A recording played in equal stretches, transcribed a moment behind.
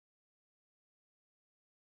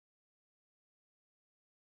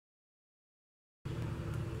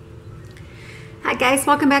Hi guys,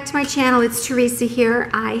 welcome back to my channel. It's Teresa here.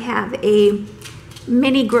 I have a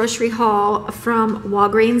mini grocery haul from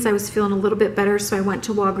Walgreens. I was feeling a little bit better, so I went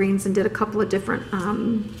to Walgreens and did a couple of different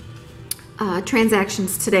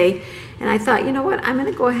transactions today. And I thought, you know what, I'm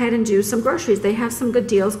gonna go ahead and do some groceries. They have some good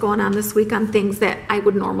deals going on this week on things that I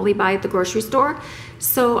would normally buy at the grocery store.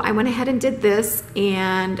 So I went ahead and did this,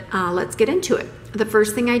 and let's get into it. The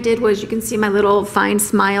first thing I did was, you can see my little fine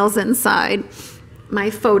smiles inside my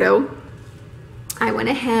photo. I went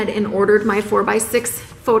ahead and ordered my 4x6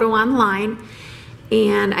 photo online,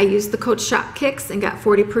 and I used the code SHOPKICKS and got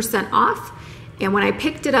 40% off. And when I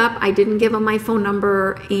picked it up, I didn't give them my phone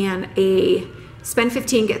number and a spend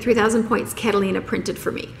 15, get 3,000 points Catalina printed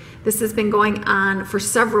for me. This has been going on for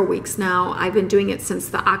several weeks now. I've been doing it since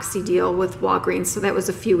the Oxy deal with Walgreens, so that was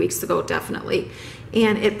a few weeks ago, definitely.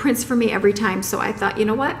 And it prints for me every time, so I thought, you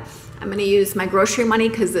know what? I'm gonna use my grocery money,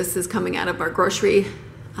 because this is coming out of our grocery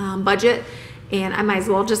budget, and I might as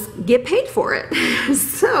well just get paid for it.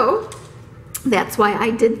 So that's why I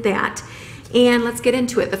did that. And let's get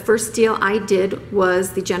into it. The first deal I did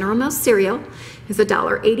was the General Mills cereal. It's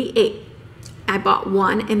 $1.88. I bought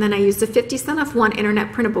one, and then I used a 50-cent off one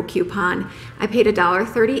internet printable coupon. I paid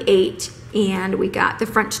 $1.38, and we got the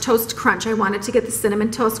French Toast Crunch. I wanted to get the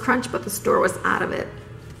Cinnamon Toast Crunch, but the store was out of it.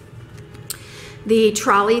 The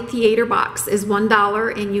trolley theater box is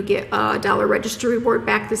 $1, and you get a $1 register reward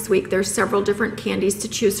back this week. There's several different candies to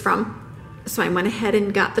choose from. So I went ahead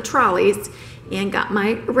and got the trolleys and got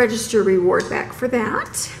my register reward back for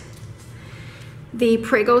that. The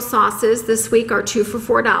Prego sauces this week are 2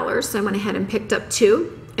 for $4. So I went ahead and picked up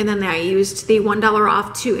 2. And then I used the $1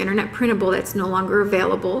 off 2 internet printable that's no longer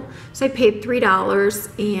available. So I paid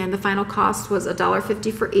 $3, and the final cost was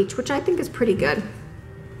 $1.50 for each, which I think is pretty good.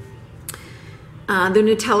 The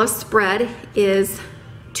Nutella spread is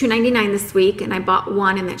 $2.99 this week, and I bought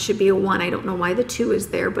one, and that should be a 1. I don't know why the 2 is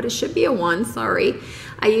there, but it should be a 1, sorry.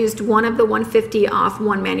 I used one of the 150 off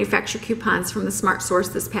one manufacturer coupons from the Smart Source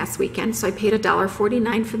this past weekend, so I paid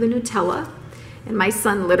 $1.49 for the Nutella, and my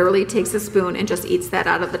son literally takes a spoon and just eats that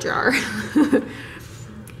out of the jar.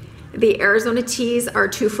 The Arizona teas are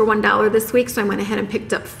 2 for $1 this week, so I went ahead and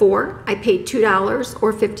picked up 4. I paid $2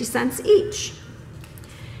 or 50 cents each.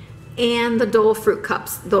 And the Dole fruit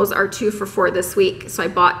cups, those are 2 for $4 this week, so I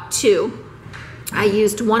bought 2. I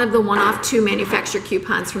used one of the 1 off 2 manufacturer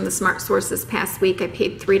coupons from the Smart Source this past week. I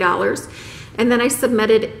paid $3, and then I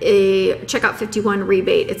submitted a checkout 51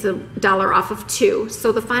 rebate. It's $1 off of 2,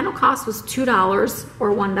 so the final cost was $2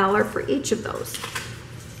 or $1 for each of those.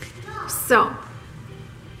 So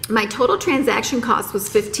my total transaction cost was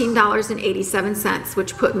 $15.87,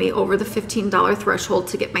 which put me over the $15 threshold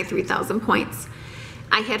to get my 3,000 points.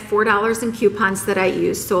 I had $4 in coupons that I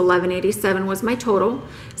used, so $11.87 was my total.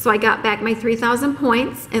 So I got back my 3,000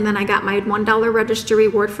 points, and then I got my $1 register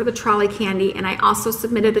reward for the trolley candy, and I also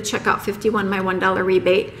submitted a checkout 51, my $1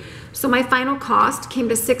 rebate. So my final cost came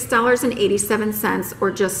to $6.87,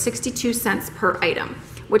 or just 62 cents per item,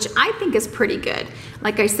 which I think is pretty good.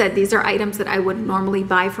 Like I said, these are items that I would normally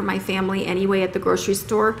buy for my family anyway at the grocery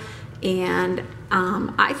store, and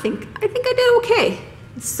I think I did okay.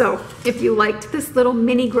 So if you liked this little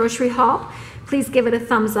mini grocery haul, please give it a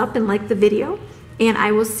thumbs up and like the video, and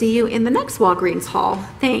I will see you in the next Walgreens haul.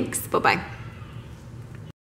 Thanks. Bye-bye.